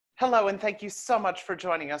Hello, and thank you so much for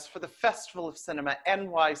joining us for the Festival of Cinema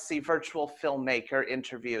NYC virtual filmmaker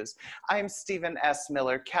interviews. I'm Stephen S.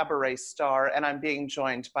 Miller, Cabaret Star, and I'm being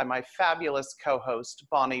joined by my fabulous co-host,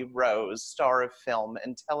 Bonnie Rose, star of film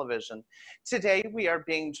and television. Today, we are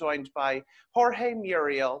being joined by Jorge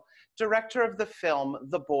Muriel, director of the film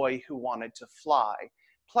The Boy Who Wanted to Fly,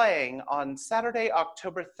 playing on Saturday,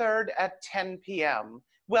 October 3rd at 10 p.m.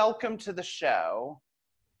 Welcome to the show.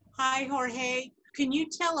 Hi, Jorge. Can you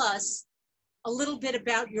tell us a little bit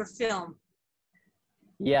about your film?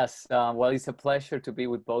 Yes, well, it's a pleasure to be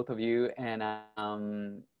with both of you. And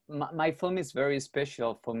my film is very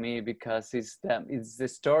special for me because it's the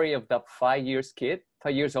story of the 5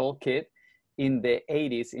 years old kid in the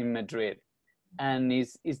 80s in Madrid. And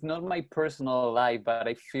it's not my personal life, but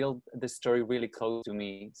I feel the story really close to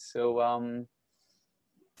me. So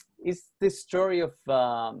it's the story of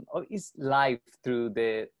it's life through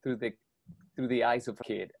the eyes of a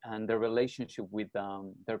kid and the relationship with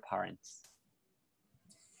their parents.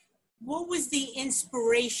 What was the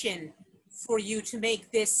inspiration for you to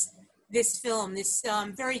make this film, this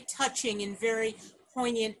very touching and very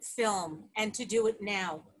poignant film, and to do it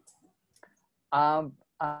now?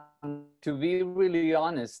 To be really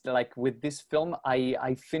honest, like with this film,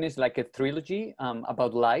 I finished like a trilogy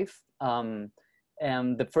about life.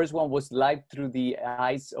 And the first one was life through the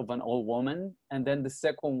eyes of an old woman. And then the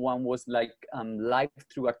second one was like life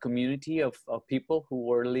through a community of people who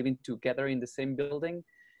were living together in the same building.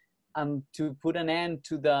 To put an end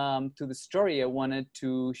to the story, I wanted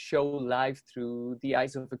to show life through the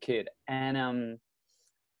eyes of a kid. And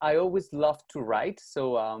I always loved to write.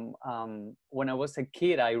 So when I was a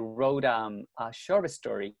kid, I wrote a short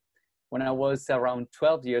story when I was around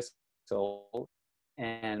 12 years old.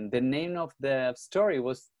 And the name of the story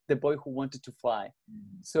was The Boy Who Wanted to Fly.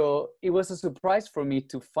 So it was a surprise for me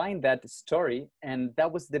to find that story, and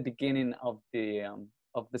that was the beginning of the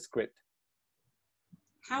script.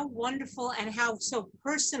 How wonderful, and how so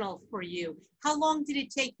personal for you. How long did it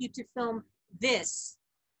take you to film this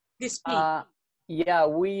piece? Yeah,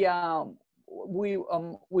 we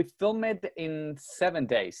filmed it in 7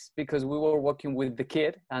 days because we were working with the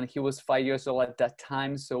kid, and he was 5 years old at that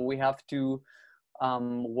time. So we have to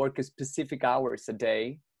work specific hours a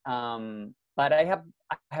day. But I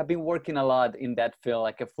have been working a lot in that film.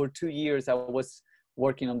 Like for 2 years, I was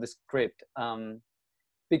working on the script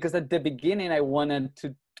because at the beginning I wanted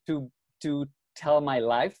to tell my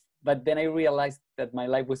life, but then I realized that my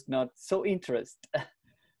life was not so interesting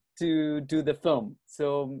to do the film.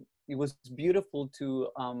 So it was beautiful to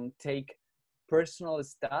take personal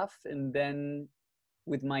stuff and then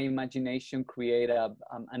with my imagination create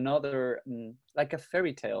another like a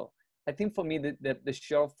fairy tale. I think for me the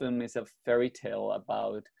short film is a fairy tale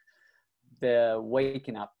about the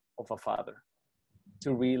waking up of a father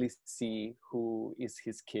to really see who is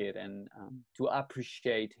his kid and to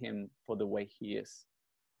appreciate him for the way he is.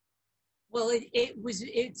 Well,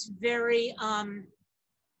 it's very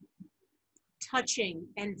touching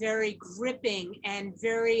and very gripping and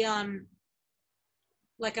very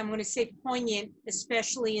like I'm going to say poignant,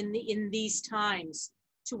 especially in these times,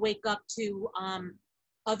 to wake up to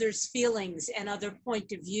others' feelings and other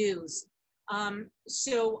point of views.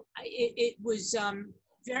 So it was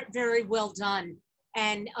very, very well done.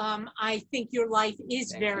 And I think your life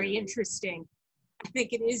is very interesting. I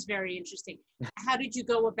think it is very interesting. How did you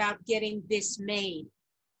go about getting this made?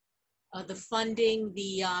 The funding,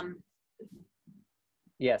 the...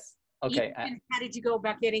 Yes, okay. How did you go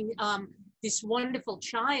about getting this wonderful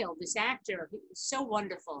child, this actor? He was so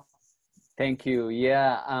wonderful. Thank you.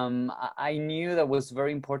 Yeah, I knew that was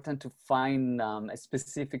very important to find a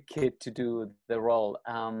specific kid to do the role.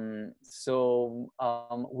 So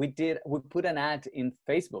we put an ad on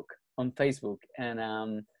Facebook,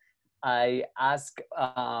 and I asked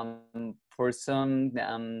for some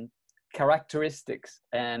characteristics,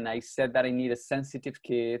 and I said that I need a sensitive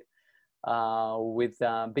kid with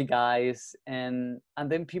big eyes, and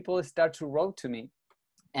then people start to write to me,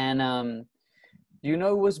 and you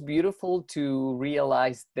know, it was beautiful to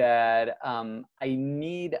realize that I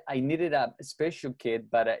needed a special kid,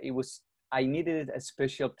 but I needed a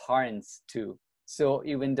special parents too. So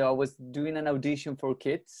even though I was doing an audition for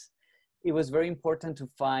kids, it was very important to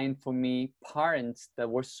find for me parents that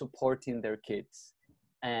were supporting their kids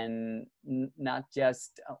and not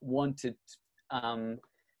just wanted. What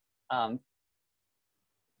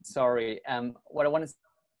I want to say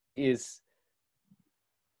is,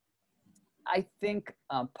 I think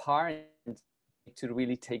parents need to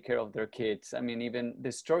really take care of their kids. I mean, even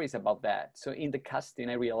the stories about that. So in the casting,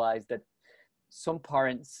 I realized that some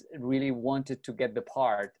parents really wanted to get the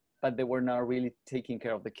part, but they were not really taking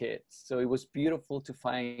care of the kids. So it was beautiful to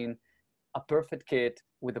find a perfect kid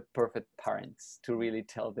with a perfect parents to really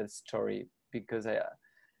tell the story, because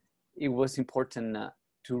it was important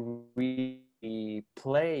to really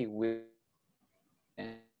play with.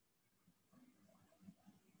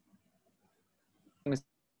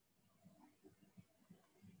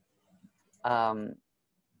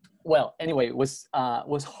 Well, anyway, it was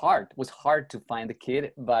hard to find the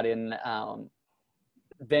kid, but then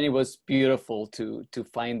it was beautiful to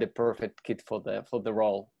find the perfect kid for the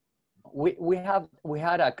role. We had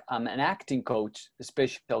an acting coach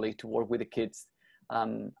especially to work with the kids.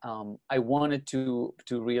 I wanted to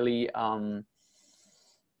really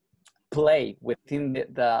play within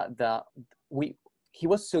he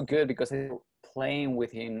was so good because I was playing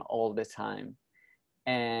with him all the time,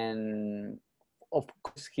 and of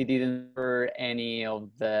course he didn't hear any of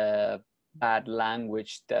the bad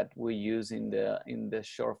language that we use in the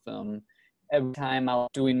short film. Every time I was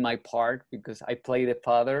doing my part, because I play the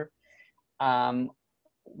father,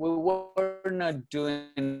 we were not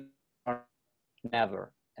doing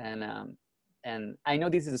never. And I know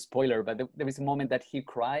this is a spoiler, but there was a moment that he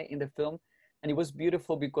cried in the film, and it was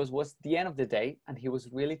beautiful because it was the end of the day and he was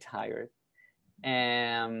really tired.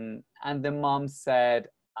 And the mom said,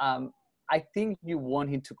 I think you want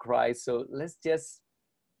him to cry, so let's just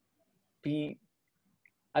be,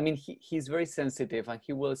 I mean, he's very sensitive and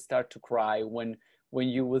he will start to cry when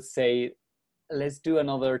you will say, let's do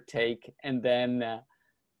another take, and then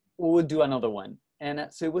we will do another one. And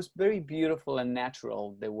so it was very beautiful and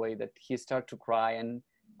natural, the way that he started to cry, and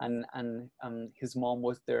his mom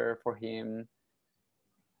was there for him.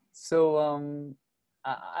 So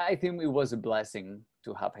I think it was a blessing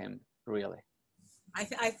to have him, really.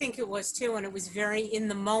 I think it was too, and it was very in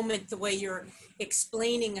the moment, the way you're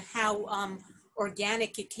explaining how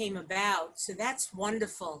organic it came about. So that's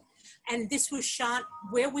wonderful. And this was shot,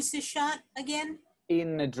 where was this shot again?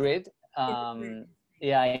 In Madrid.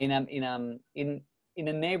 Yeah, in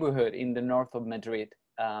a neighborhood in the north of Madrid.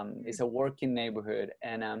 It's a working neighborhood,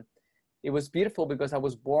 and it was beautiful because I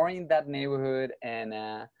was born in that neighborhood, and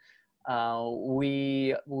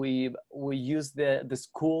we used the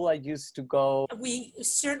school I used to go. We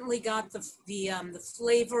certainly got the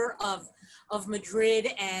flavor of Madrid,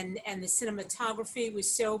 and the cinematography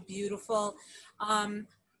was so beautiful.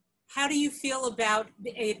 How do you feel about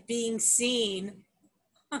it being seen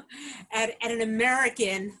at an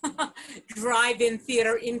American drive-in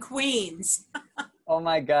theater in Queens? Oh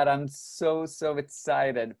my God, I'm so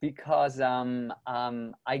excited because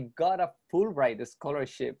I got a Fulbright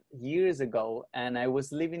scholarship years ago, and I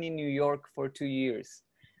was living in New York for 2 years.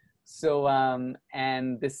 So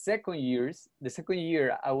and the second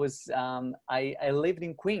year I was I lived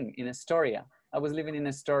in Queen, in Astoria. I was living in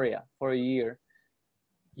Astoria for a year.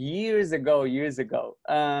 Years ago.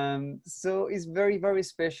 So it's very, very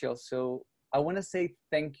special. So I want to say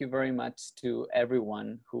thank you very much to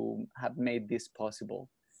everyone who have made this possible,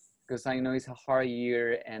 because I know it's a hard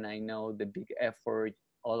year and I know the big effort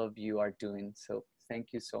all of you are doing. So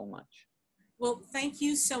thank you so much. Well, thank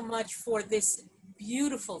you so much for this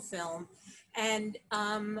beautiful film, and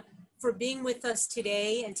for being with us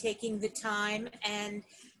today and taking the time. And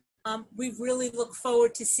we really look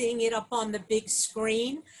forward to seeing it up on the big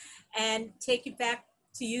screen. And take it back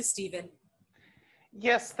to you, Stephen.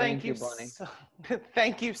 Yes, thank you, Bonnie.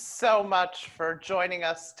 Thank you so much for joining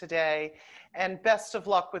us today, and best of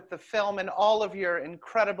luck with the film and all of your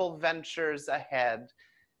incredible ventures ahead.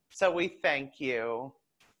 So we thank you.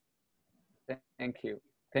 Thank you.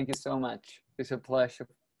 Thank you so much. It's a pleasure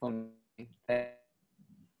for me.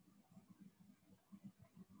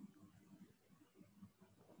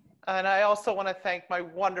 And I also want to thank my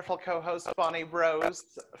wonderful co-host, Bonnie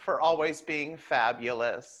Rose, for always being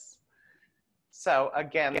fabulous. So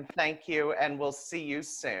again, thank you, and we'll see you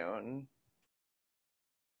soon.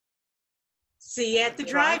 See you at the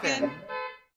drive-in.